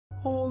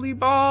Holy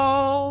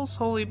balls,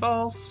 holy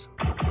balls.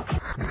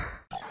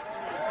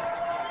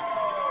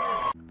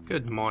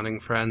 Good morning,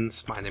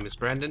 friends. My name is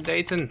Brandon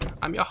Dayton.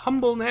 I'm your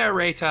humble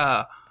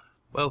narrator.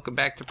 Welcome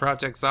back to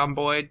Project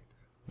Zomboid,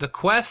 the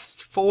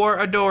quest for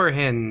a door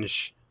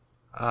hinge.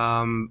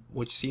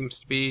 Which seems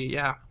to be,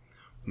 yeah,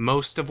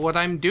 most of what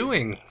I'm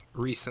doing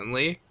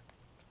recently.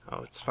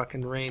 Oh, it's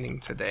fucking raining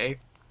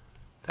today.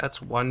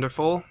 That's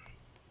wonderful.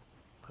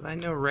 But I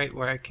know right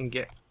where I can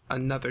get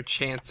another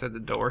chance at a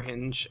door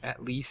hinge,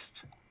 at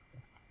least.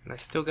 And I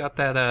still got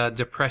that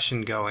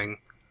depression going.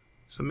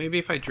 So maybe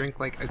if I drink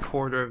like a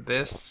quarter of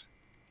this,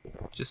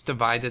 just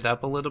divide it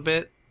up a little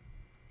bit.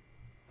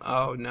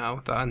 Oh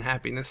no, the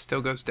unhappiness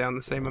still goes down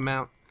the same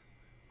amount.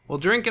 We'll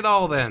drink it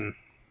all then.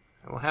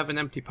 We'll have an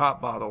empty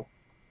pop bottle.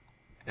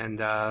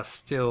 And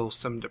still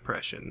some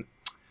depression.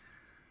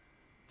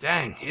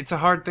 Dang, it's a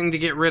hard thing to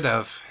get rid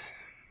of.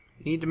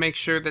 Need to make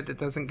sure that it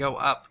doesn't go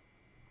up.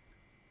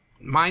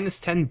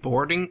 -10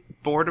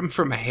 boredom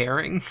from a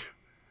herring?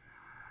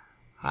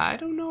 I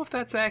don't know if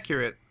that's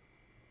accurate.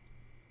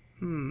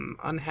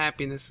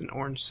 Unhappiness and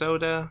orange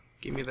soda.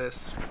 Give me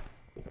this.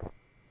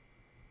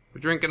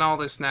 We're drinking all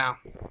this now.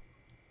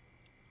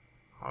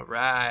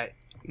 Alright.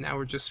 Now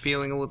we're just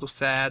feeling a little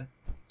sad.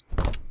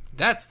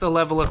 That's the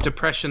level of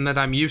depression that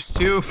I'm used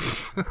to.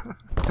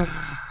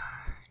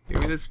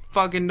 Give me this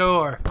fucking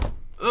door.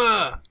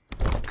 Ugh!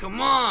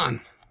 Come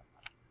on!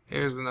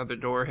 There's another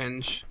door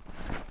hinge.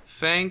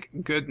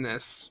 Thank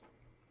goodness.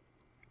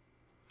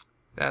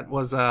 That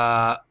was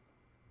a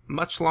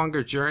much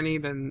longer journey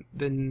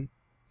than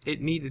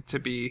it needed to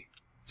be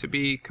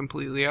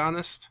completely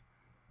honest.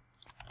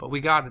 But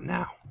we got it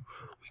now.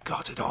 We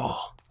got it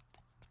all.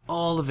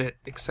 All of it,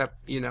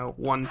 except, you know,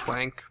 one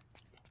plank.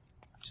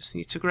 Just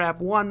need to grab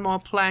one more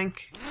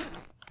plank.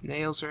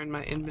 Nails are in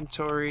my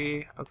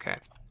inventory. Okay.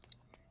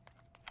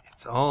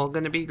 It's all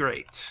gonna be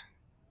great.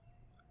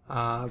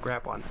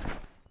 Grab one.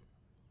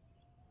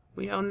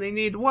 We only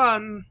need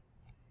one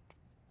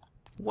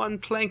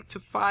plank to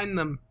find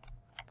them,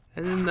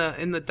 and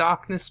in the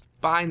darkness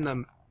bind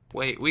them.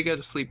 Wait, we go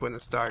to sleep when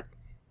it's dark.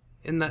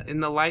 In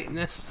the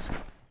lightness,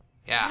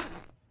 yeah,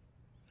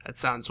 that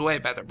sounds way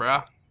better,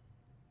 bro.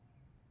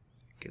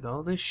 Get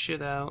all this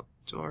shit out.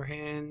 Door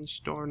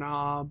hinge,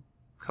 doorknob,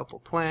 couple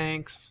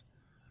planks.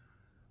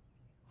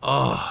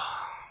 Oh,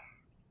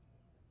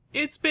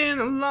 it's been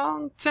a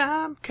long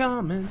time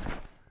coming.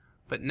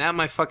 But now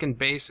my fucking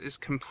base is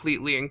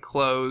completely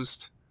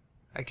enclosed.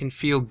 I can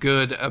feel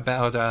good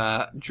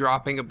about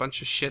dropping a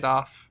bunch of shit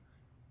off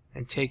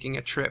and taking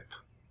a trip.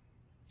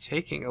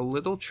 Taking a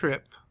little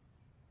trip.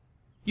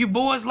 You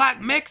boys like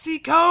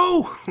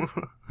Mexico?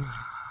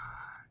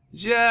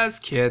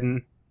 Just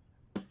kidding.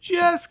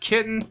 Just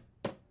kidding.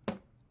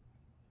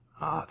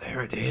 Ah,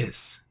 there it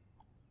is.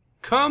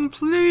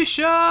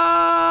 Completion!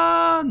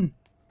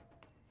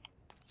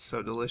 It's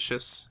so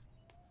delicious.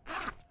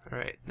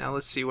 Alright, now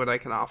let's see what I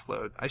can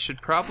offload. I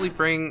should probably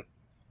bring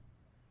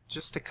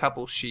just a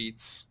couple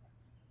sheets.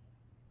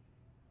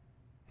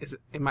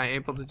 Am I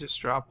able to just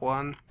drop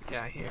one?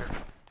 Yeah, here.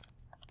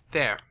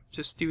 There,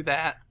 just do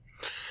that.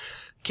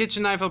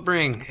 Kitchen knife I'll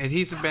bring.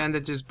 Adhesive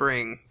bandages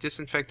bring.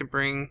 Disinfectant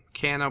bring.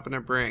 Can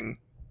opener bring.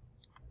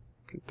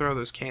 Can throw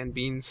those canned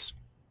beans.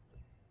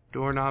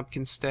 Doorknob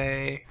can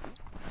stay.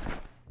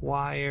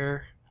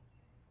 Wire.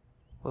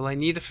 Will I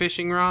need a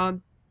fishing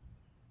rod?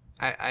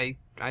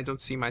 I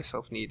don't see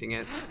myself needing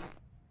it.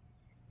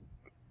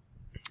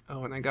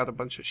 Oh, and I got a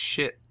bunch of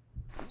shit.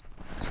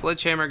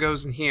 Sledgehammer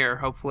goes in here.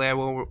 Hopefully I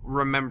will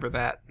remember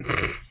that.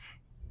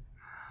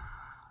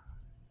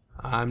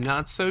 I'm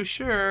not so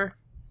sure.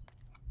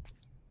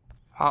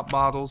 Pop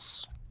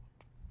bottles.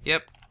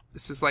 Yep,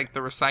 this is like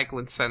the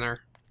recycling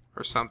center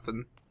or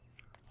something.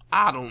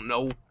 I don't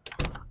know.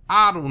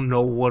 I don't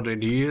know what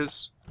it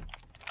is.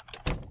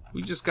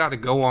 We just gotta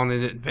go on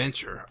an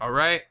adventure,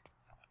 alright?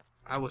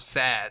 I was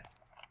sad.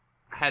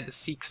 I had to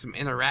seek some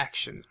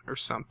interaction or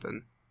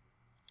something.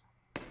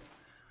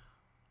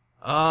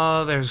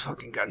 Oh, there's a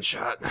fucking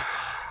gunshot.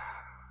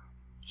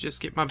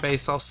 Just get my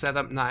base all set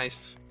up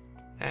nice.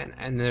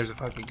 And there's a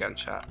fucking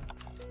gunshot.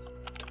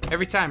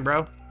 Every time,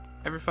 bro.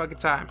 Every fucking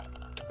time.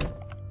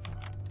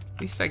 At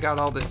least I got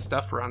all this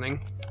stuff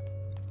running.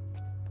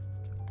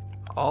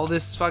 All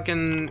this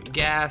fucking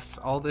gas,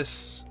 all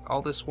this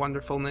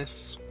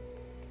wonderfulness.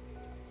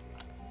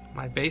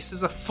 My base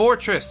is a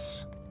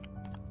fortress.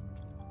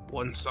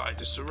 One side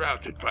is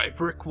surrounded by a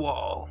brick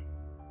wall.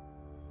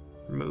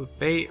 Remove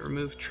bait,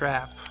 remove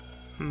trap.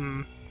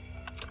 Oh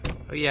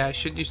yeah, I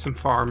should do some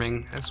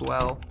farming as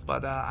well,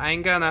 but I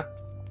ain't gonna.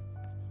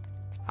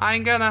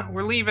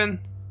 We're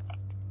leaving.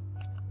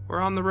 We're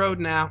on the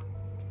road now.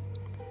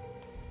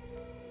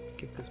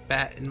 Get this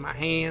bat in my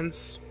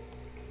hands,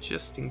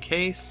 just in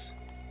case.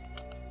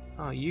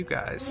 Oh, you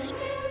guys.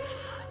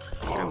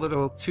 You're a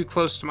little too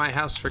close to my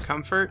house for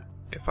comfort,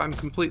 if I'm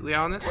completely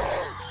honest.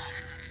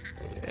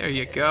 There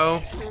you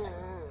go.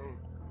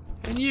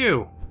 And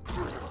you.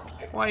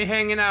 Why are you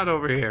hanging out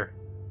over here?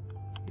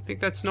 You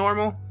think that's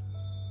normal?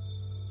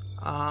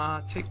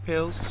 Take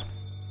pills.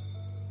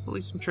 At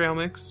least some trail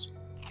mix.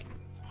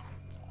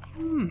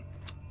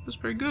 That's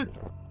pretty good.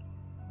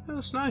 Yeah,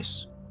 that's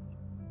nice.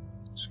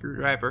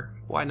 Screwdriver.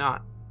 Why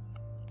not?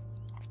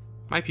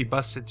 Might be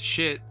busted to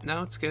shit.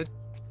 No, it's good.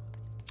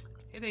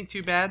 It ain't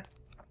too bad.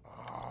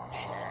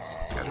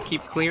 Gotta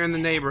keep clearing the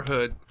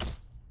neighborhood.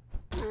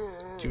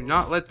 Do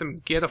not let them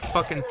get a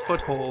fucking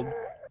foothold.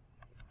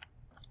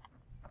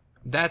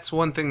 That's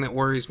one thing that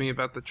worries me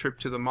about the trip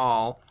to the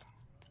mall.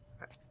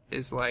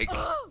 Is like,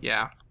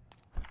 yeah.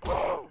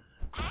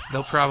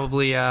 They'll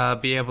probably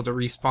be able to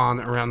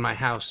respawn around my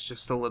house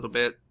just a little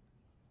bit.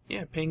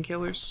 Yeah,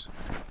 painkillers.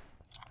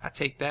 I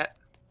take that.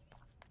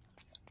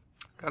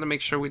 Gotta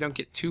make sure we don't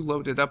get too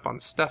loaded up on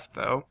stuff,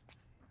 though.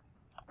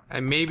 I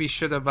maybe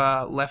should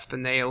have left the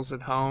nails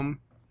at home.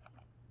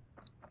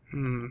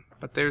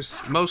 But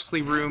there's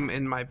mostly room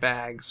in my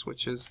bags,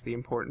 which is the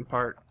important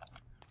part.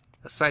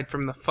 Aside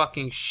from the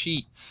fucking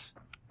sheets.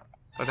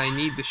 But I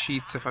need the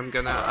sheets if I'm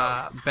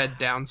gonna bed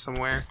down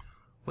somewhere.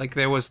 Like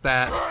there was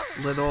that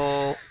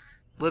little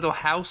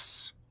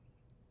house.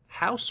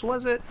 House,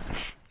 was it?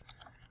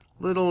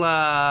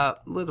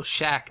 Little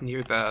shack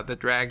near the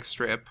drag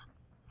strip.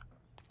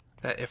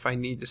 That if I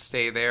need to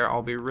stay there,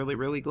 I'll be really,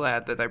 really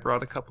glad that I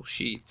brought a couple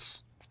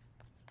sheets.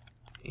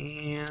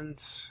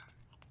 And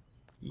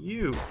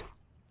you,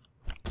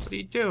 what are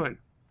you doing?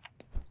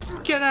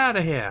 Get out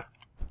of here.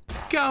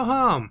 Go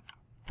home.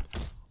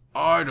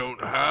 I don't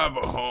have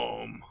a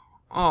home.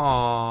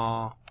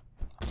 Aww.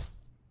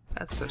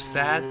 That's so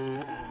sad.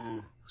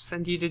 I'll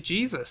send you to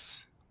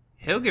Jesus.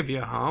 He'll give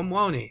you a home,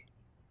 won't he?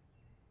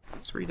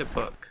 Let's read a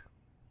book.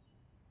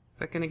 Is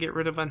that gonna get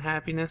rid of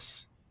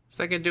unhappiness? Is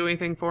that gonna do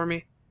anything for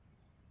me?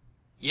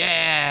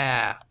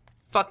 Yeah!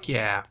 Fuck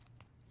yeah.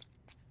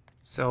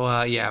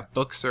 So, yeah,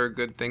 books are a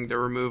good thing to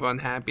remove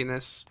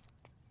unhappiness.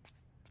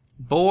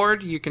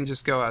 Bored, you can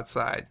just go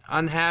outside.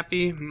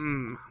 Unhappy?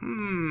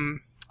 Bleh.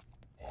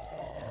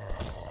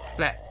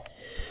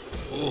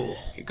 Ooh,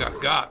 you got.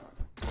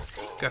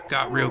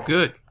 Got real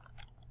good.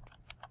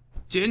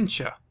 Didn't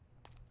ya?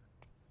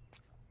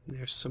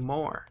 There's some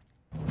more.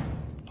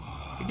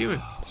 What you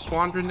doing? Just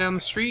wandering down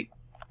the street?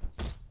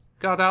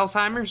 Got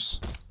Alzheimer's?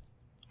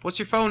 What's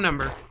your phone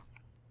number?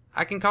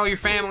 I can call your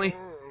family.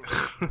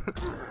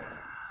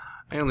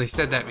 I only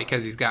said that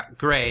because he's got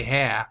gray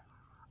hair.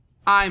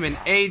 I'm an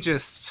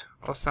ageist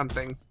or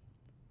something.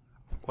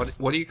 What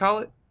do you call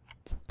it?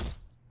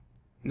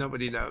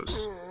 Nobody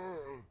knows.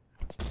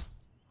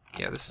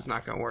 Yeah, this is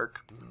not gonna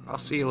work. I'll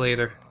see you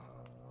later.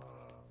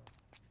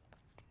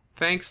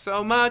 Thanks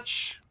so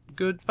much.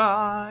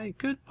 Goodbye,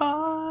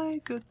 goodbye,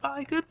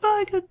 goodbye,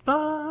 goodbye,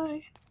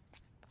 goodbye.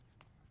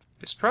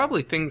 There's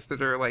probably things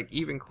that are like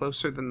even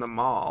closer than the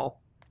mall.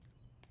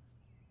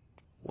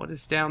 What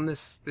is down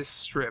this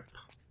strip?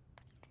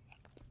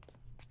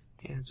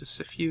 Yeah, just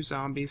a few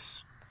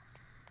zombies.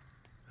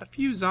 A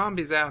few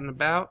zombies out and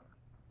about.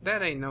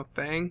 That ain't no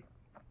thing.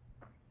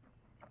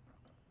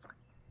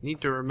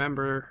 Need to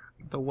remember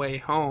the way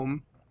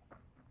home.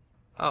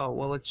 Oh,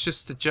 well, it's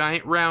just a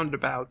giant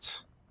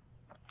roundabout.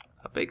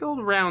 A big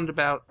old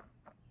roundabout.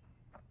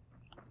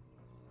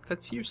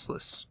 That's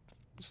useless.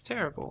 It's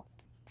terrible.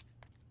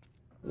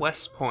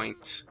 West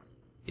Point.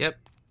 Yep.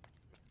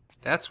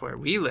 That's where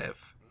we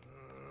live.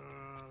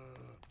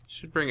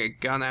 Should bring a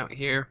gun out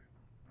here.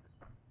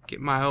 Get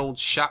my old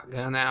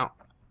shotgun out.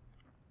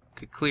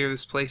 Could clear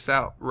this place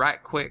out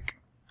right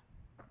quick.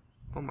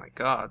 Oh my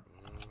god.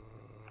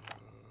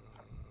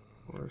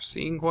 We're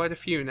seeing quite a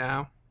few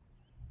now.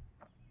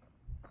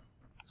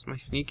 Does my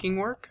sneaking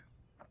work?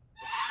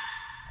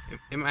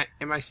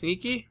 Am I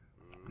sneaky?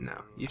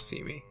 No, you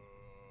see me.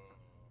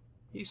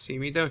 You see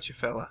me, don't you,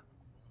 fella?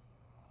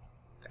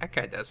 That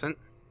guy doesn't.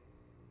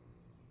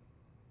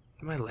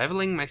 Am I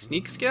leveling my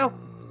sneak skill?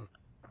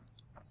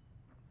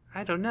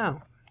 I don't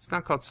know. It's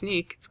not called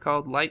sneak, it's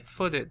called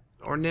light-footed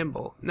or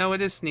nimble. No,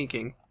 it is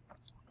sneaking.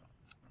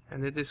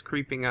 And it is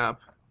creeping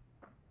up.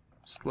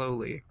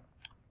 Slowly.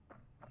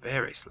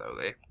 Very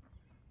slowly.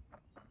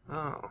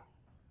 Oh.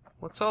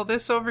 What's all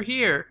this over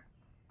here?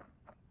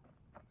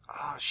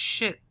 Oh,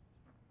 shit.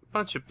 A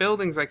bunch of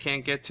buildings I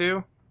can't get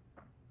to.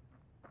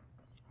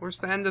 Where's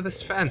the end of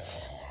this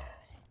fence?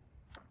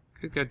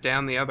 Could go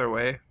down the other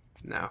way.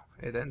 No,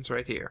 it ends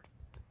right here.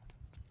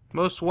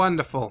 Most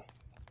wonderful.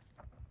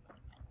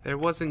 There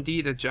was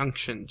indeed a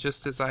junction,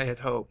 just as I had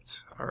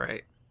hoped.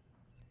 Alright.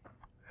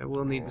 I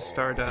will need to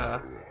start,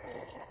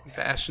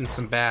 bashing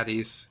some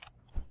baddies.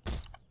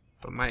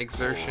 But my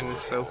exertion is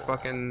so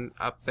fucking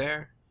up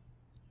there.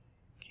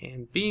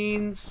 Canned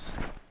beans.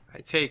 I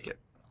take it.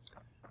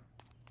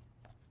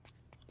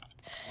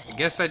 I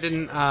guess I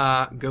didn't,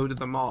 go to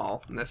the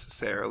mall,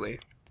 necessarily.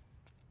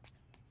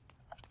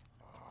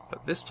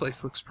 But this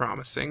place looks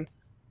promising.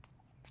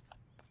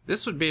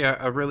 This would be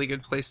a really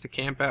good place to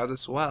camp out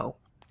as well.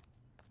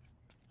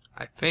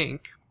 I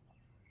think.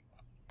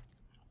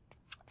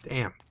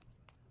 Damn.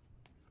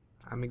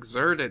 I'm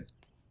exerted.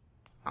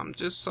 I'm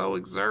just so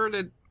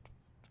exerted.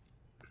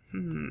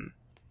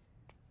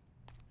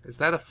 Is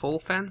that a full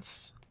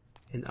fence?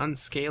 An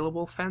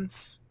unscalable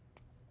fence?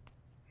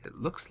 It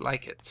looks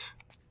like it.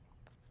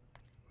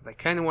 But I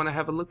kind of want to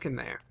have a look in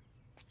there.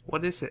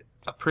 What is it?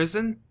 A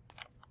prison?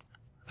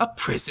 A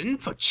prison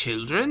for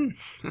children?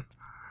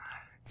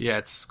 Yeah,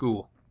 it's a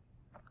school.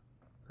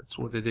 That's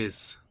what it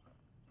is.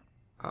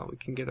 Oh, we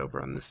can get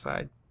over on this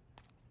side.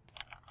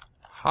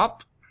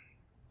 Hop.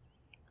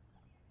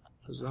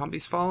 The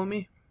zombies follow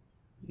me?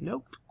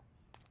 Nope.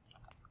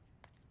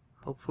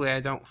 Hopefully I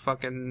don't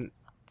fucking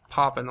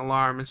pop an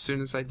alarm as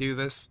soon as I do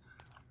this.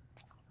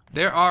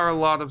 There are a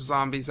lot of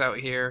zombies out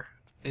here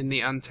in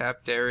the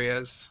untapped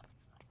areas.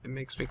 It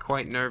makes me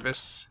quite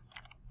nervous.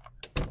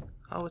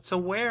 Oh, it's a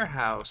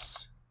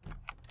warehouse.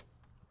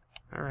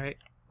 Alright,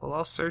 well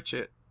I'll search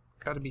it.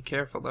 Gotta be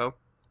careful though.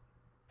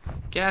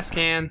 Gas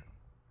can.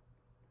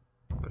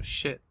 Oh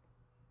shit.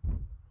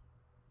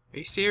 Are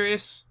you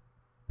serious?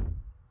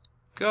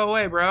 Go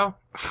away, bro.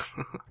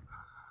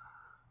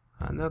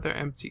 Another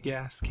empty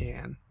gas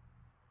can.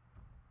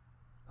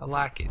 I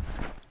like it.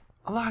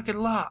 I like it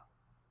a lot.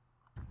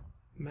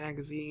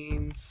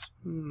 Magazines.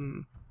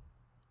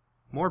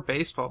 More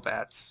baseball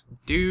bats.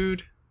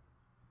 Dude.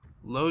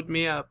 Load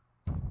me up.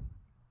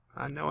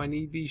 I know I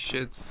need these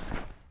shits.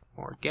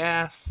 More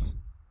gas.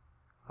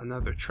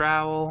 Another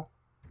trowel.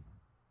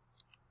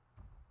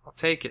 I'll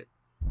take it.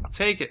 I'll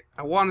take it.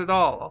 I want it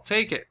all. I'll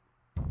take it.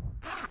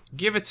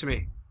 Give it to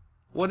me.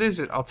 What is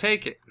it? I'll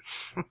take it.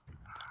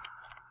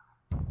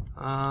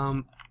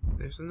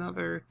 There's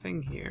another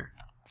thing here.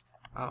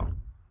 Oh.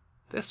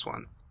 This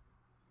one.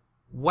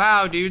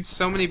 Wow, dude.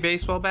 So many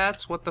baseball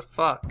bats? What the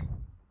fuck?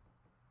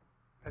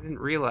 I didn't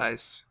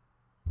realize.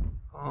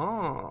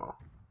 Oh.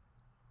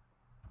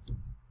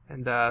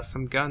 And,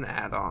 some gun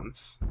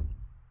add-ons.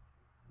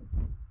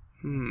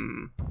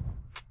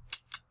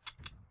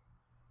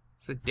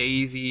 It's a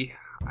daisy.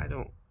 I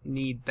don't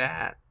need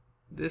that.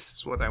 This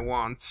is what I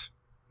want.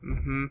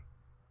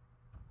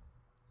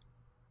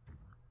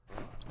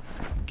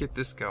 Get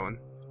this going.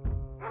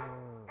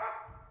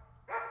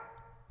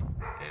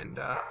 And,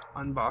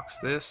 unbox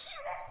this.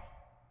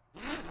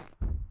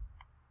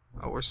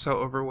 Oh, we're so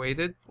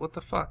overweighted? What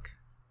the fuck?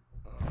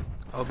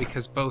 Oh,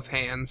 because both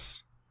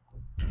hands.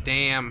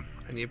 Damn.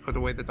 I need to put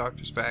away the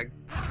doctor's bag.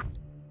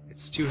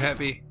 It's too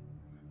heavy.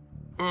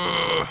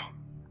 Ugh.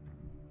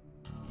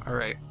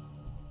 Alright.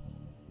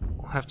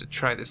 We'll have to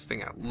try this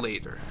thing out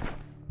later.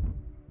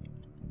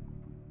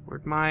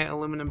 Where'd my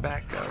aluminum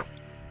bat go?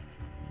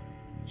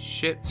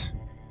 Shit.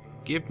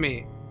 Give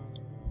me.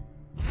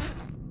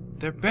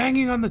 They're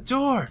banging on the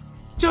door!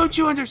 Don't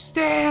you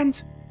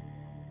understand?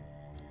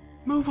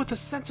 Move with a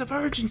sense of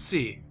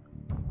urgency.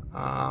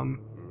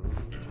 Put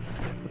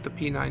the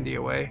P90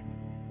 away.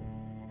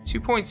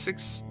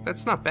 2.6,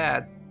 that's not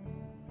bad.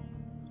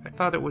 I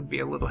thought it would be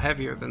a little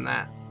heavier than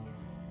that.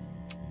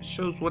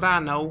 Shows what I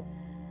know.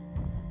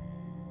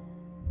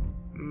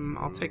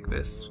 I'll take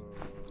this.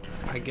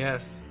 I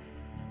guess.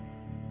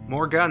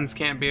 More guns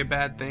can't be a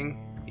bad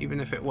thing, even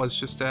if it was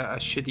just a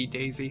shitty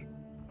Daisy.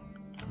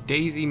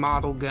 Daisy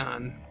model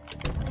gun.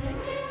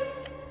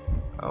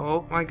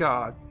 Oh my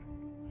god.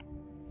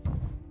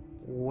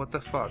 What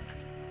the fuck?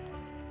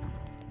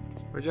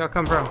 Where'd y'all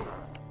come from?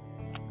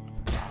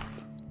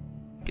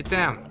 Get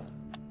down.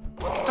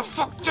 Get the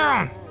fuck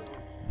down!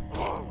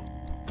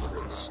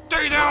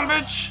 Stay down,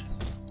 bitch!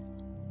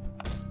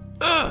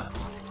 Ugh!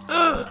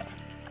 Ugh!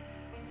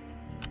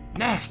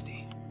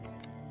 Nasty.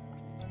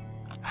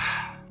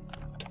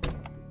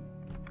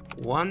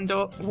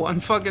 One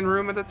fucking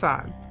room at a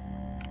time.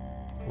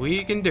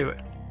 We can do it.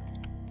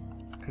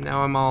 And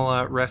now I'm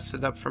all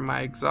rested up from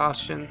my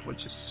exhaustion,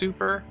 which is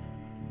super.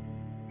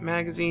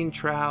 Magazine,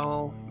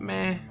 trowel,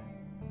 meh.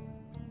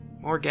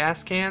 More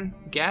gas can?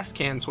 Gas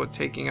can's what's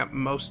taking up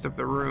most of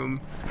the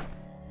room.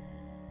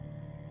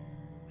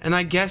 And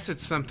I guess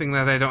it's something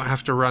that I don't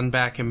have to run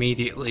back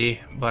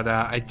immediately, but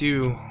I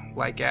do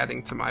like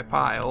adding to my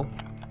pile.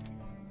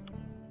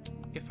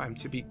 If I'm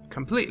to be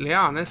completely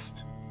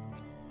honest.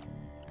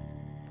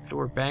 They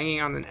were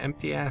banging on an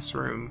empty-ass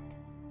room.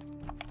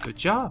 Good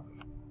job.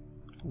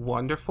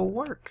 Wonderful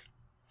work.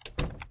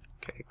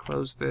 Okay,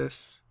 close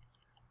this.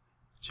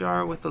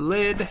 Jar with a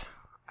lid.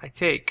 I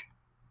take.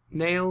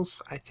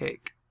 Nails, I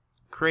take.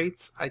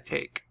 Crates, I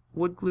take.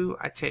 Wood glue,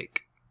 I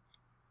take.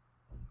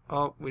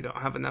 Oh, we don't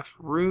have enough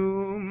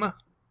room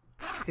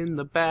in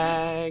the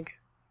bag.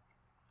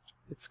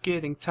 It's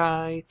getting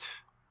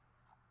tight.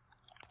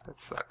 That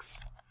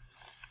sucks.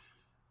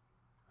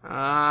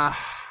 I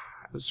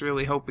was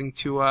really hoping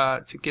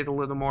to get a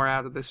little more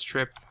out of this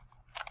trip.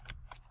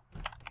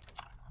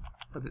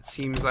 But it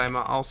seems I'm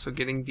also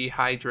getting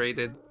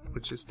dehydrated,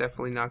 which is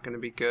definitely not going to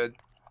be good.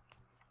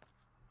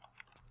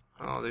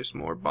 Oh, there's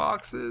more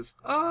boxes.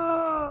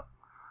 Ah!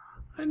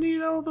 I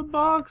need all the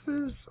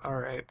boxes.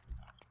 Alright.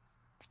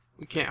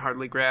 We can't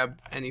hardly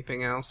grab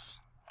anything else.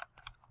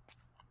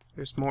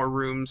 There's more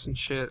rooms and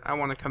shit. I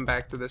want to come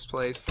back to this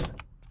place.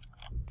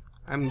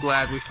 I'm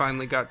glad we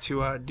finally got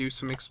to do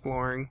some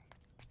exploring.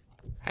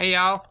 Hey,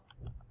 y'all.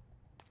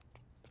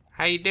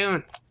 How you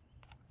doing?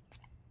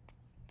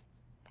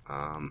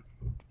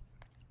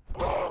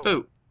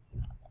 Boo.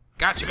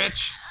 Gotcha,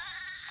 bitch.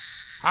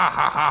 Ha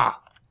ha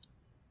ha.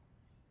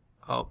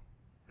 Oh,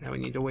 now we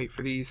need to wait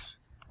for these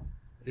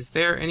Is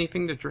there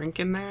anything to drink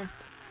in there?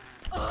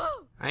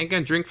 I ain't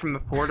gonna drink from the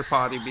porta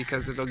potty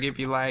because it'll give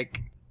you,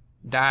 like,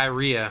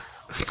 diarrhea.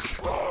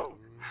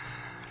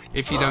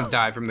 If you don't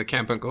die from the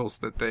chemicals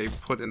that they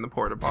put in the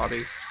porta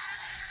potty.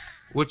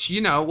 Which,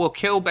 you know, will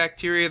kill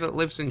bacteria that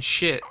lives in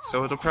shit,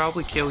 so it'll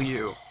probably kill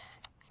you.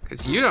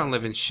 Because you don't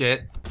live in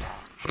shit.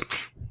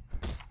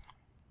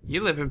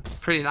 You live in a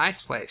pretty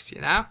nice place,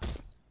 you know?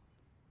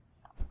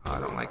 Oh, I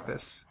don't like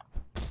this.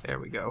 There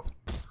we go.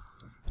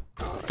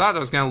 Thought I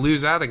was gonna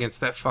lose out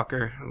against that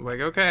fucker. I was like,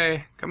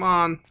 okay, come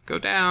on, go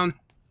down.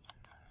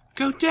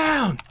 Go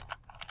down!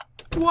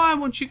 Why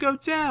won't you go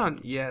down?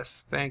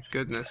 Yes, thank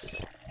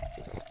goodness.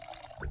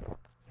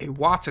 A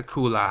water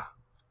cooler.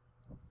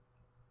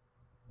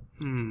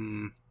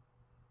 Can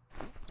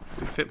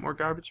we fit more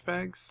garbage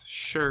bags?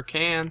 Sure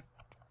can.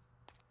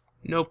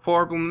 No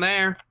problem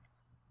there.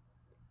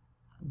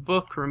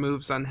 Book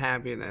removes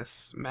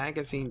unhappiness.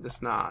 Magazine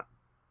does not.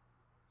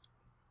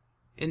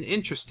 An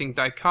interesting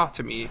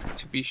dichotomy,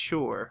 to be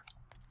sure.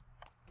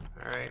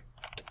 Alright.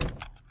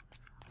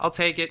 I'll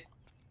take it.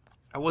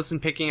 I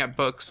wasn't picking up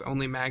books,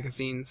 only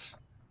magazines.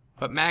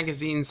 But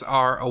magazines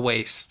are a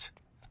waste.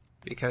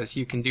 Because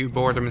you can do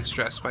boredom and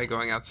stress by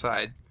going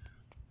outside.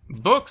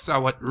 Books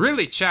are what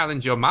really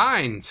challenge your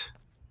mind.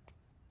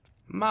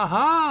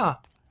 Maha!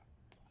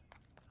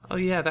 Oh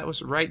yeah, that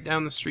was right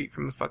down the street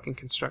from the fucking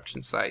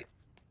construction site.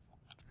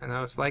 And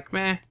I was like,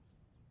 meh.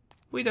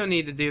 We don't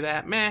need to do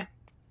that, meh.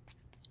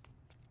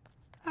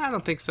 I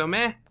don't think so,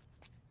 meh.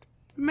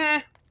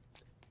 Meh.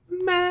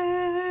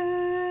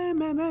 Meh.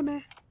 Meh, meh,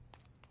 meh.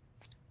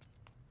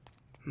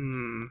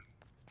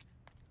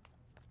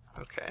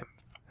 Okay.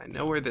 I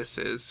know where this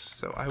is,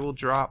 so I will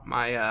drop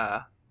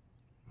my,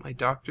 my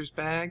doctor's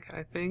bag,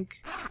 I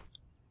think.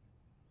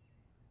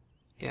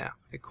 Yeah,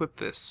 equip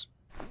this.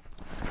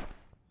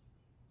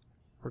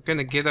 We're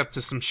gonna get up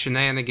to some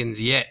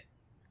shenanigans yet.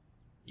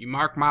 You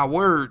mark my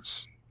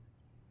words.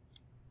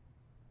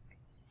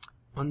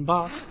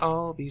 Unbox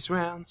all these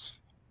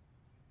rounds.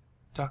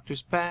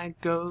 Doctor's bag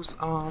goes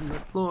on the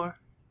floor.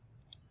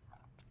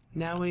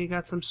 Now we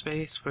got some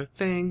space for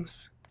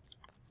things.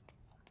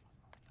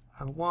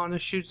 I wanna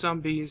shoot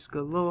zombies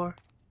galore.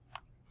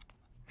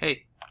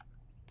 Hey,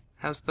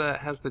 how's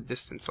the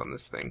distance on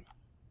this thing?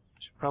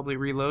 Should probably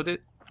reload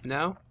it.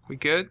 No? We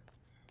good?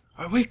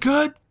 Are we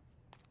good?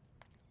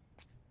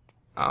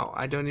 Oh,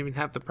 I don't even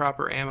have the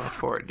proper ammo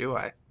for it, do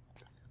I?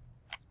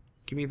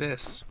 Give me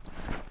this.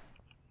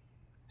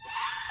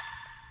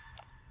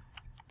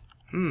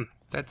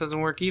 That doesn't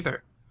work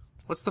either.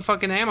 What's the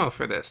fucking ammo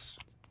for this?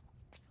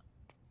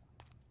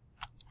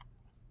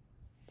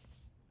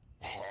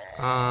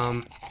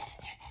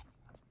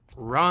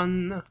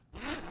 Run.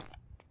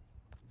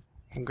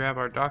 And grab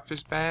our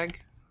doctor's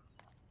bag.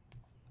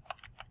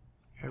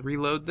 Can I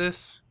reload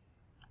this?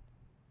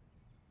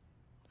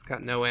 It's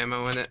got no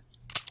ammo in it.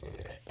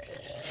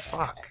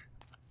 Fuck.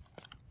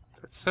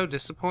 That's so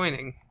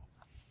disappointing.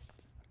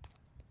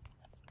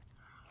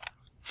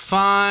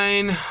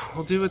 Fine.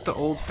 We'll do it the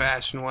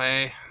old-fashioned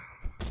way.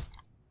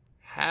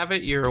 Have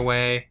it your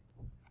way.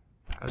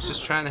 I was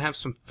just trying to have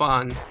some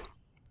fun.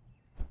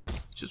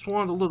 Just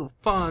wanted a little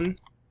fun.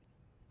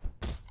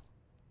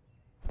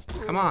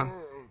 Come on.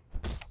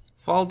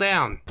 Fall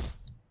down.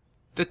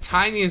 The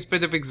tiniest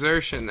bit of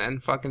exertion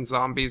and fucking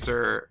zombies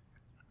are...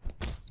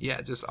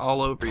 yeah, just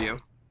all over you.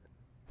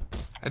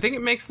 I think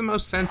it makes the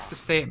most sense to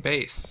stay at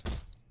base.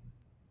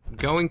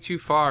 Going too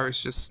far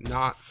is just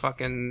not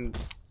fucking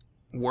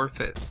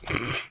worth it.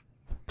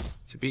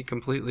 To be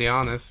completely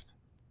honest.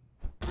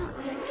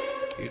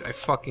 Dude, I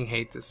fucking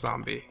hate this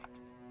zombie.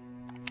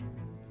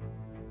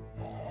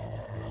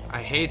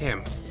 I hate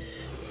him.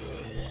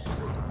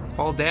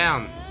 Fall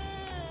down.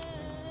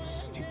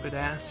 Stupid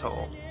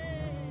asshole.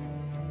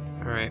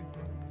 Alright.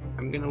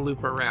 I'm gonna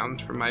loop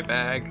around for my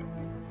bag.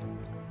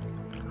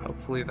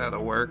 Hopefully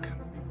that'll work.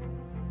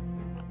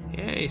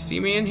 Yeah, you see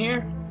me in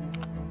here?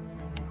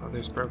 Oh,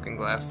 there's broken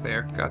glass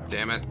there. God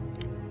damn it.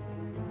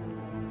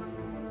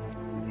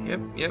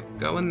 Yep,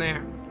 go in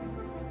there.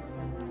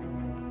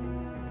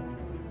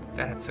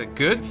 That's a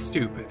good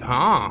stupid,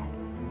 huh?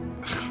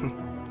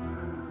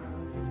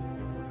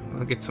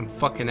 I'll get some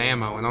fucking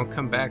ammo and I'll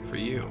come back for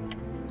you.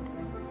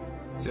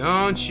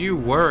 Don't you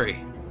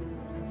worry.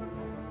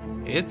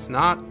 It's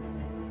not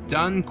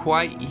done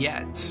quite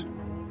yet.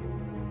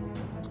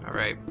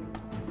 Alright.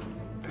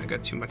 I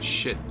got too much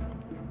shit.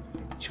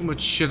 Too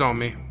much shit on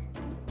me.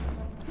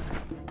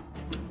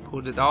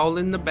 Put it all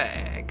in the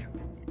bag.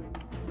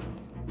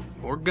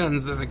 More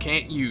guns that I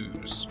can't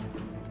use.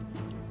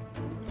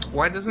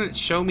 Why doesn't it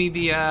show me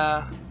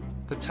the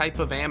type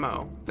of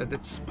ammo that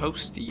it's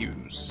supposed to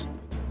use?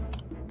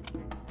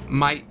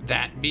 Might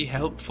that be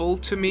helpful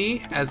to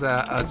me as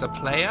a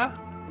player?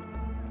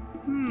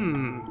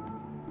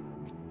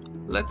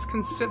 Let's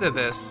consider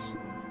this.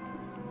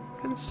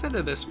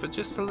 Consider this for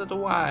just a little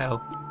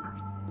while.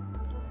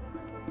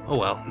 Oh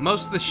well,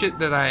 most of the shit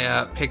that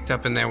I picked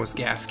up in there was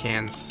gas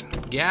cans.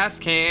 Gas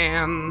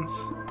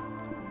cans!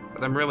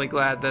 But I'm really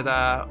glad that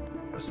I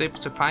was able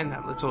to find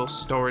that little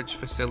storage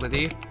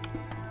facility.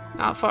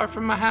 Not far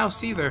from my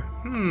house either.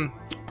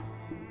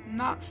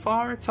 Not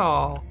far at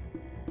all.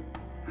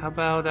 How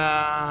about,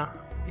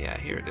 yeah,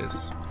 here it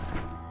is.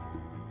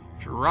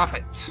 Drop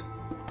it.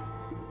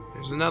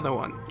 There's another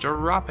one.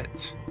 Drop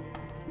it.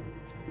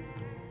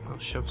 I'll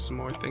shove some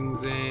more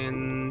things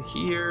in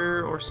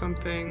here or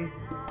something.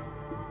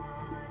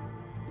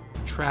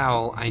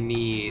 Trowel, I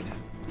need.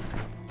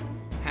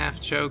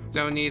 Half choke,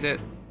 don't need it.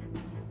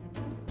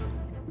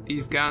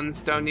 These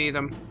guns, don't need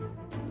them.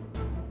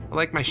 I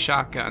like my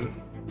shotgun.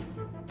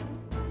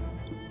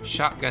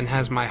 Shotgun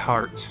has my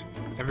heart.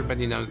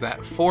 Everybody knows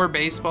that. 4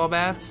 baseball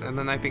bats, and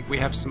then I think we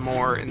have some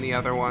more in the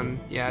other one.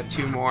 Yeah,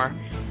 2 more.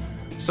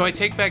 So I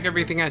take back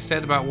everything I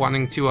said about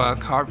wanting to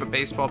carve a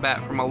baseball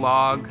bat from a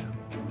log,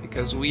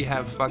 because we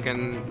have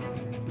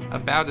fucking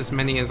about as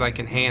many as I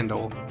can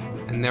handle,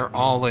 and they're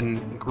all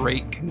in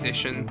great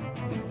condition.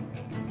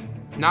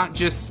 Not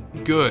just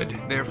good,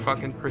 they're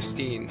fucking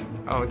pristine.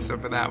 Oh,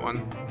 except for that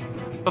one.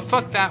 But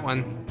fuck that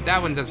one.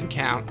 That one doesn't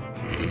count.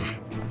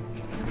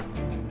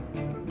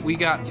 We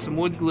got some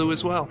wood glue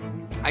as well.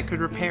 I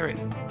could repair it.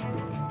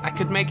 I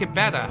could make it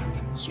better,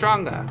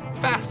 stronger,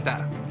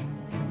 faster,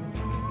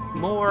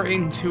 more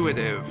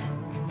intuitive.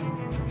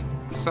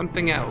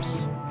 Something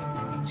else.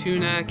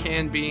 Tuna,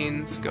 canned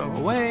beans, go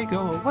away,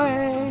 go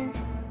away.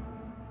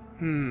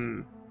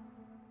 I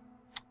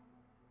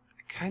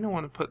kind of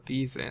want to put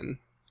these in.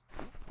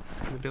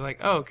 And be like,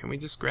 oh, can we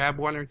just grab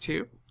 1 or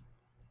 2?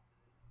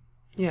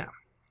 Yeah.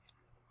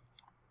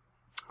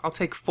 I'll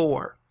take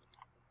 4.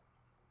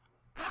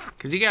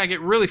 Because you gotta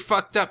get really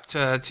fucked up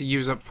to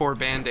use up 4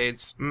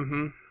 band-aids.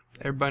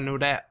 Everybody know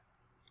that.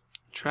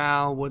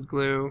 Trowel, wood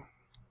glue.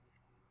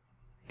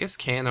 I guess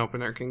can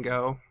opener can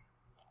go.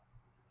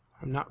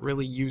 I'm not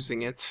really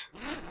using it.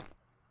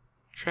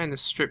 Trying to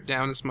strip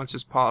down as much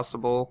as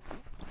possible.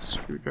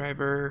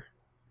 Screwdriver.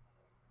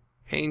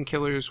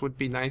 Painkillers would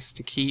be nice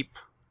to keep.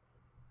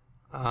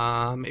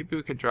 Maybe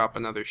we could drop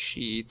another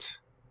sheet.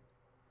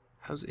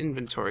 How's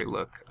inventory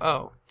look?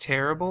 Oh,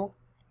 terrible?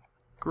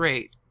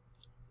 Great.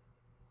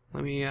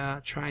 Let me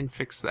try and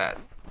fix that.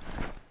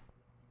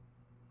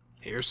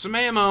 Here's some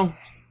ammo.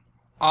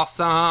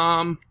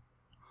 Awesome.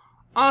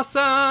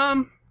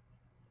 Awesome.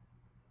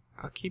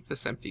 I'll keep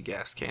this empty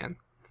gas can.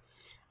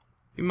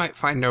 We might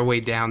find our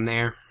way down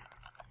there.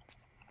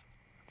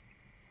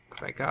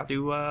 But I got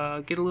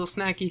to get a little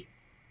snacky.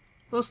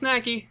 A little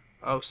snacky.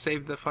 Oh,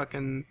 save the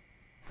fucking...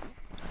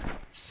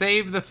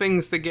 Save the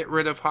things that get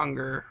rid of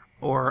hunger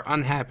or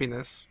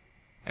unhappiness.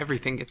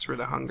 Everything gets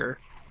rid of hunger.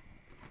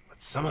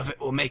 But some of it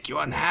will make you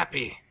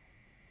unhappy.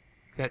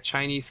 That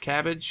Chinese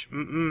cabbage?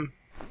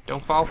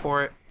 Don't fall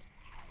for it.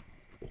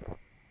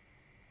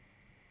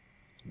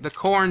 The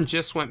corn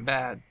just went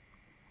bad.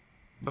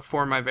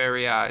 Before my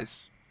very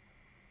eyes.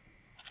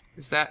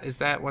 Is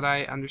that what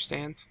I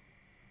understand?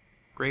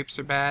 Grapes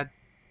are bad.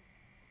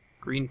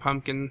 Green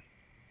pumpkin.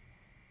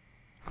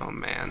 Oh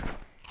man.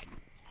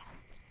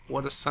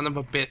 What a son of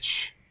a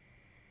bitch.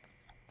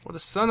 What a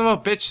son of a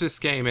bitch this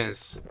game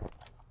is.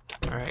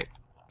 Alright.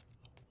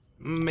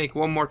 Make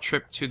one more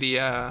trip to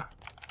the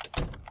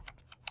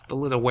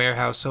little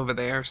warehouse over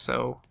there,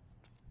 so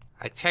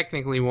I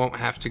technically won't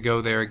have to go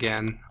there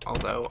again,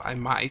 although I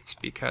might,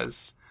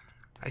 because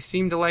I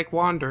seem to like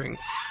wandering.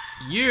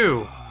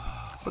 You!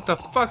 What the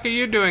fuck are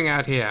you doing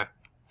out here?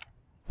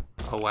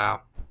 Oh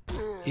wow.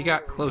 He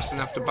got close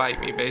enough to bite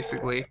me,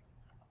 basically.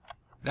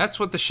 That's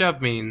what the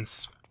shove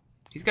means.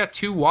 He's got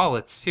 2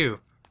 wallets,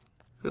 too.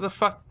 Who the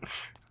fuck...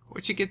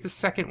 Where'd you get the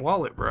second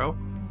wallet, bro?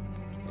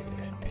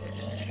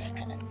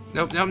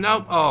 Nope, nope,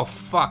 nope. Oh,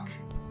 fuck.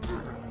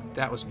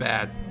 That was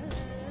bad.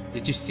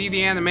 Did you see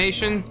the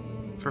animation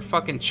for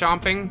fucking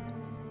chomping?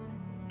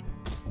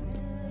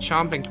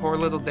 Chomping poor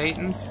little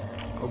Daytons?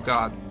 Oh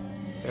god.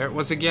 There it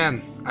was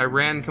again. I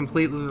ran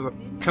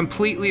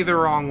completely the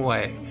wrong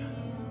way.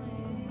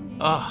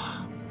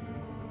 Ugh.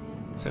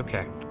 It's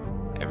okay.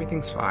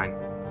 Everything's fine.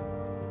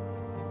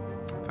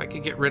 If I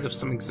could get rid of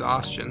some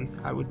exhaustion,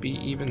 I would be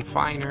even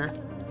finer.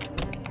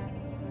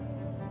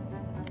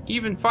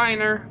 Even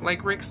finer,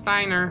 like Rick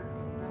Steiner.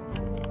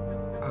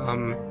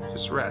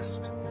 Just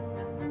rest.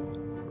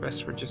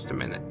 Rest for just a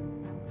minute.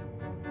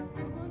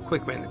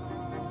 Quick minute.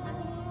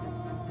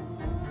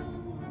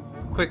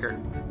 Quicker.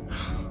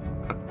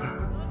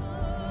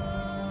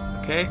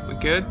 Okay, we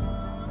good?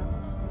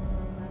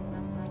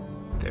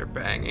 They're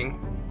banging.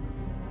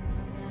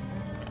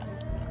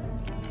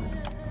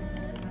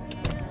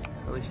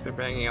 At least they're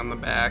banging on the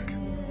back.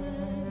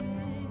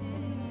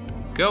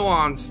 Go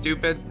on,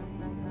 stupid.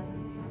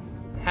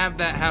 Have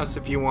that house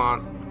if you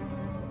want.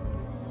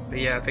 But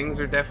yeah, things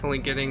are definitely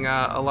getting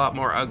a lot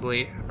more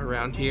ugly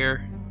around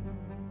here.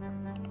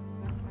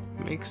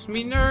 Makes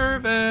me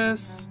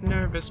nervous.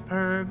 Nervous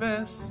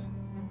Purvis.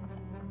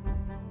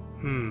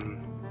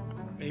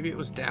 Maybe it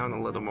was down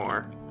a little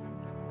more.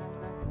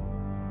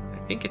 I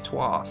think it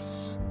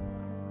was.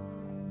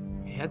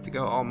 We had to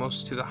go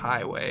almost to the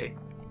highway.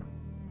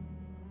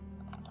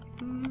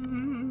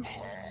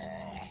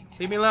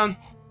 Leave me alone.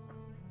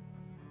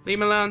 Leave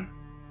me alone.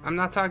 I'm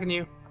not talking to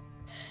you.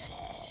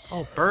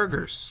 Oh,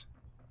 burgers.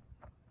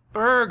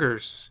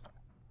 burgers.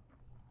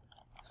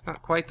 It's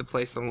not quite the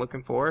place I'm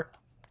looking for.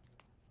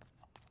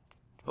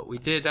 But we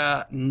did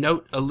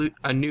note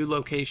a new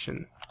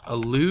location. A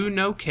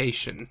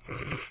location.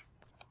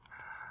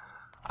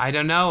 I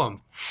don't know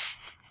him.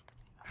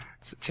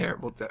 It's a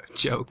terrible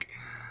joke.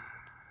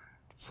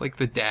 It's like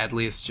the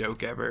dadliest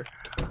joke ever.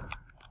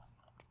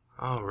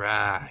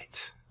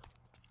 Alright.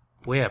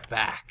 We're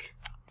back.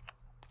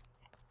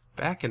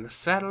 Back in the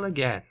saddle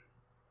again.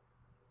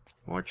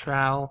 More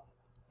trowel.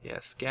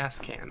 Yes, gas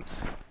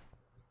cans.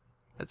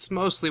 That's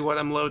mostly what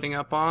I'm loading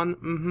up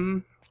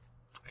on.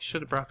 I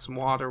should have brought some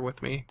water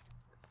with me.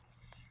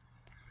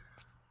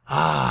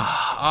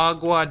 Ah,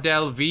 agua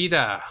del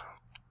vida.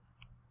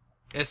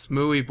 Es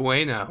muy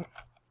bueno.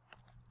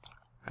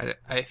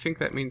 I think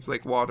that means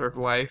like water of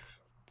life.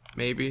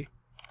 Maybe.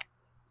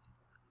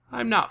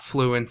 I'm not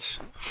fluent.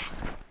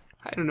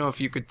 I don't know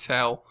if you could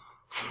tell.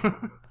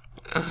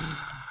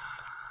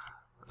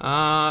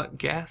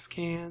 Gas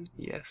can?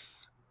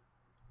 Yes.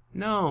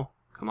 No,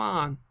 come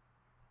on.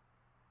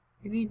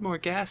 We need more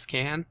gas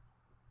can.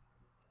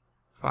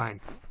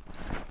 Fine.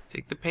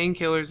 Take the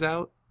painkillers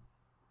out.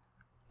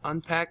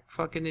 Unpack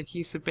fucking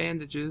adhesive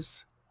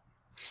bandages.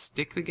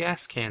 Stick the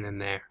gas can in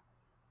there.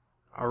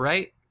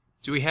 Alright?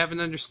 Do we have an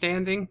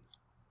understanding?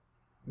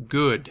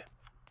 Good.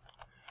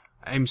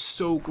 I'm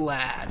so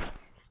glad.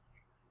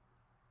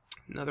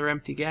 Another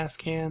empty gas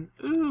can.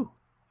 Ooh.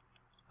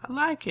 I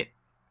like it.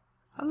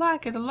 I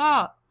like it a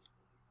lot.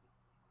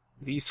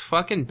 These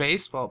fucking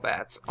baseball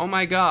bats. Oh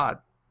my god.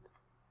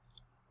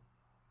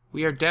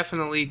 We are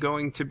definitely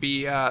going to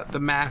be the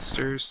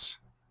masters.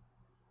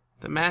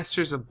 The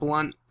masters of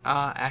blunt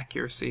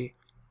accuracy.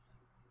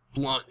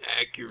 Blunt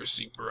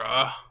accuracy,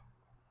 bruh.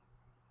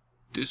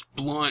 This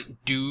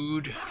blunt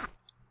dude.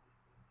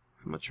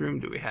 How much room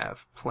do we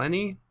have?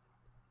 Plenty?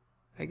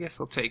 I guess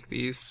I'll take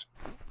these.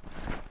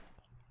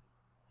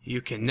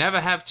 You can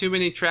never have too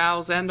many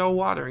trowels and or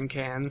watering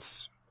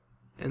cans.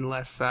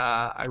 Unless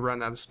I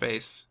run out of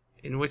space.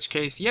 In which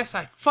case, yes,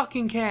 I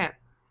fucking can.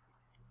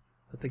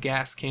 But the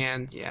gas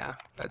can, yeah,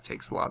 that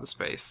takes a lot of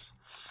space.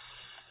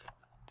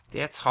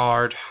 That's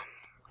hard.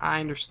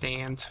 I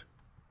understand.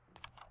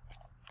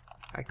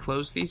 I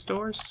close these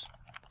doors?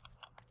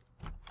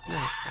 No,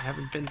 I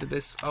haven't been to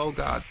this. Oh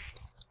god.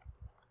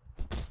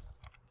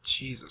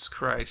 Jesus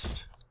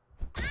Christ.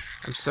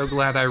 I'm so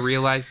glad I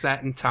realized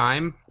that in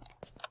time.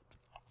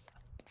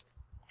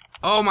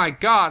 Oh my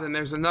god, and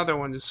there's another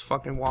one just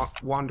fucking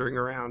wandering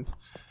around.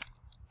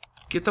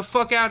 Get the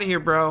fuck out of here,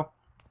 bro.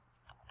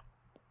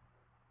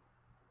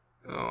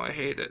 Oh, I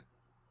hate it.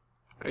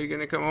 Are you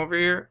gonna come over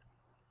here?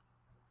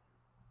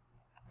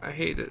 I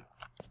hate it.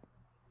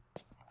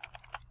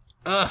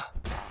 Ugh.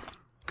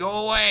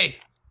 Go away.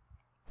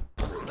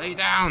 Lay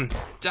down.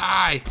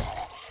 Die.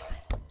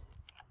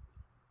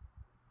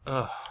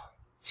 Ugh.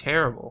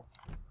 Terrible.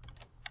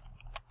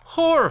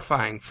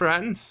 Horrifying,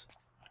 friends.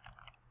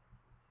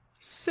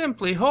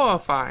 Simply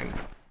horrifying.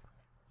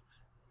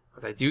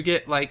 But I do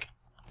get like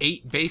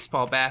 8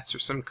 baseball bats or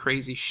some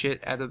crazy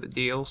shit out of the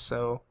deal,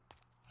 so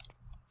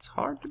it's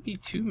hard to be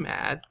too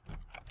mad.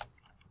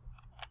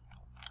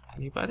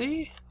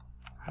 Anybody?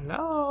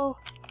 Hello?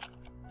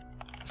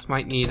 This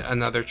might need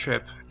another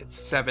trip. It's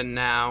 7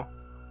 now.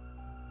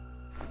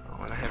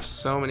 Oh, and I have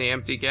so many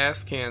empty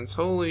gas cans.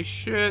 Holy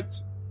shit.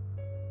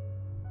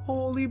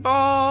 Holy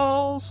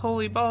balls.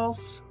 Holy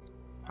balls.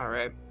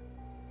 Alright.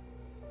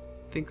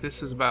 I think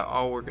this is about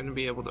all we're going to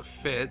be able to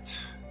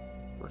fit.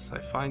 Unless I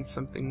find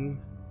something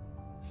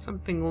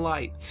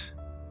light.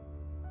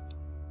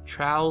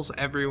 Trowels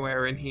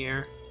everywhere in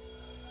here.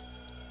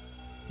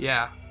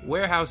 Yeah,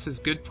 warehouse is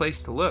a good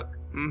place to look.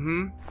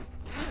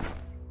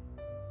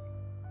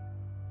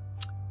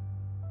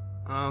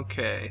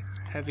 Okay,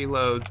 heavy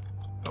load,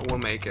 but we'll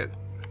make it.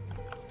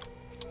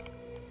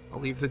 I'll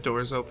leave the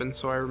doors open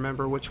so I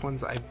remember which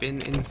ones I've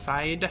been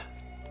inside.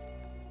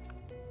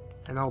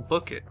 And I'll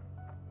book it.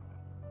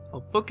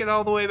 I'll book it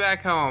all the way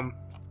back home,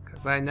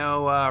 because I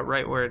know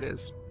right where it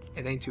is.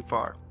 It ain't too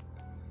far.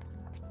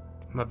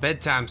 My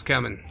bedtime's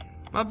coming.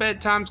 My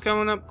bedtime's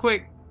coming up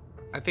quick.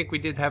 I think we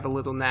did have a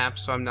little nap,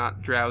 so I'm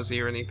not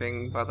drowsy or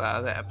anything, but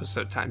the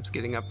episode time's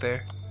getting up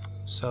there.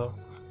 So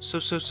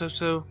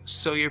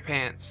your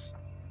pants.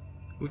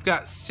 We've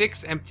got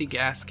 6 empty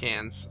gas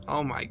cans.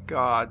 Oh my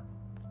god.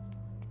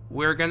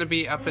 We're gonna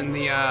be up in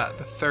the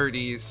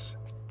 30s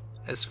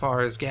as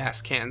far as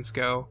gas cans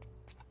go.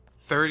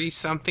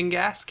 30-something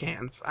gas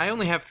cans. I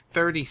only have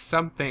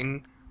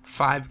 30-something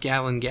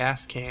 5-gallon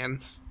gas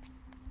cans.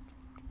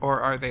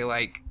 Or are they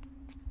like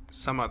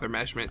some other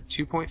measurement?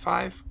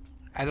 2.5?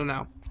 I don't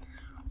know.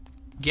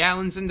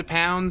 Gallons into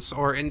pounds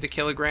or into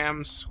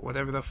kilograms,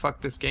 whatever the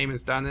fuck this game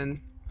is done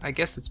in. I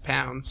guess it's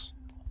pounds.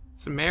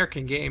 It's an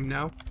American game,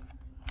 no?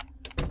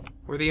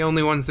 We're the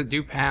only ones that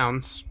do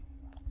pounds.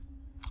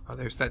 Oh,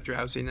 there's that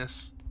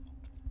drowsiness.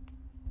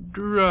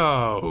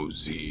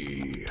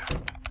 Drowsy.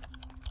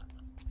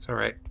 It's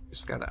alright.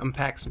 Just gotta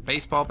unpack some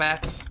baseball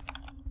bats.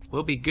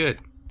 We'll be good.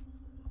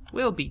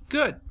 We'll be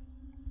good.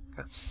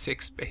 Got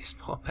 6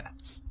 baseball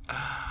bats.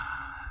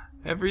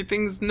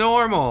 Everything's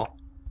normal.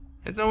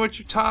 I don't know what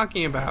you're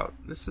talking about.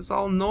 This is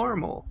all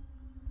normal.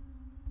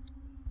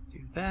 Do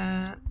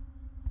that.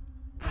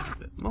 A little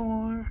bit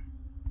more.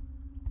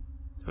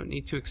 Don't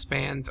need to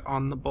expand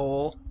on the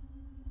bowl.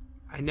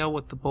 I know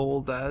what the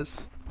bowl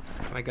does.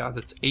 Oh my god,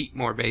 that's 8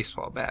 more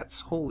baseball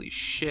bats. Holy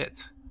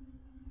shit.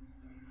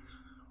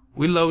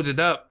 We loaded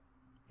up.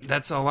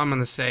 That's all I'm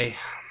gonna say.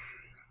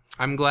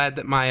 I'm glad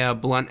that my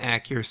blunt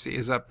accuracy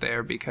is up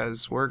there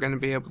because we're gonna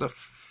be able to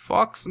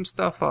fuck some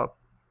stuff up.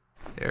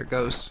 There it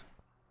goes.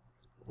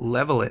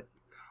 Level it.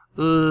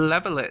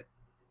 Level it.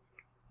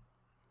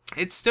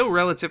 It's still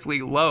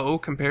relatively low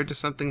compared to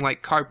something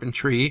like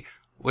carpentry,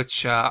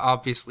 which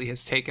obviously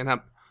has taken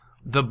up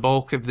the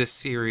bulk of this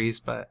series,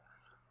 but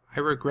I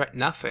regret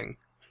nothing.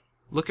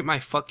 Look at my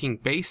fucking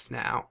base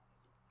now.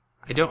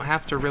 I don't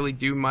have to really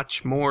do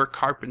much more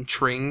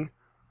carpentering.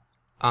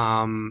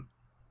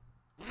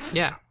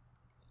 Yeah.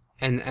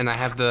 And I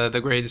have the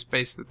greatest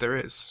base that there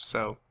is,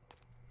 so.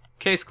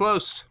 Case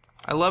closed.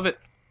 I love it.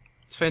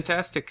 It's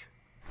fantastic.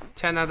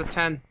 10 out of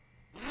 10.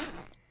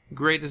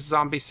 Greatest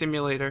zombie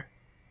simulator.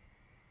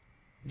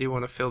 I do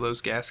want to fill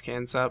those gas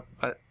cans up,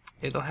 but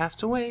it'll have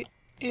to wait.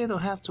 It'll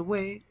have to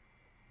wait.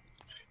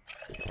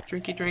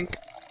 Drinky drink.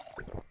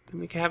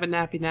 Then we can have a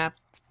nappy nap.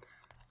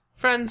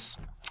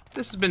 Friends,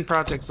 this has been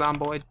Project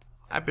Zomboid.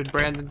 I've been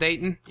Brandon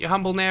Dayton, your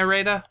humble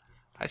narrator.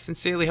 I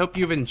sincerely hope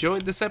you've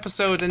enjoyed this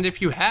episode, and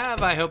if you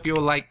have, I hope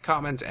you'll like,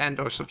 comment, and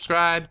or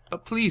subscribe,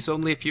 but please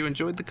only if you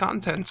enjoyed the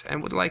content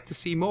and would like to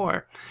see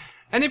more.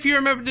 And if you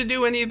remember to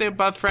do any of the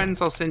above,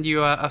 friends, I'll send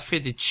you a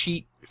fitted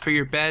sheet for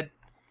your bed.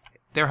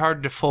 They're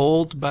hard to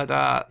fold, but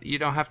you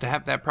don't have to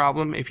have that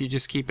problem if you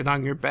just keep it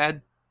on your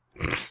bed.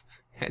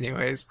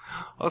 Anyways,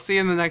 I'll see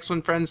you in the next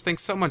one, friends.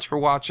 Thanks so much for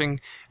watching,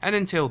 and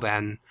until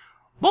then,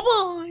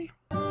 bye-bye!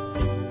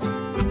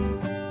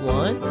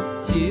 1,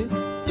 2,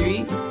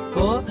 3,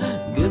 4.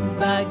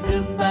 Goodbye,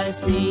 goodbye,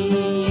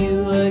 see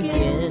you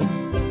again.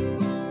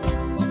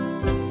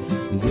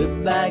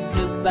 Goodbye,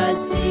 goodbye,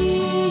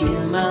 see you,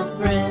 my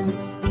friend.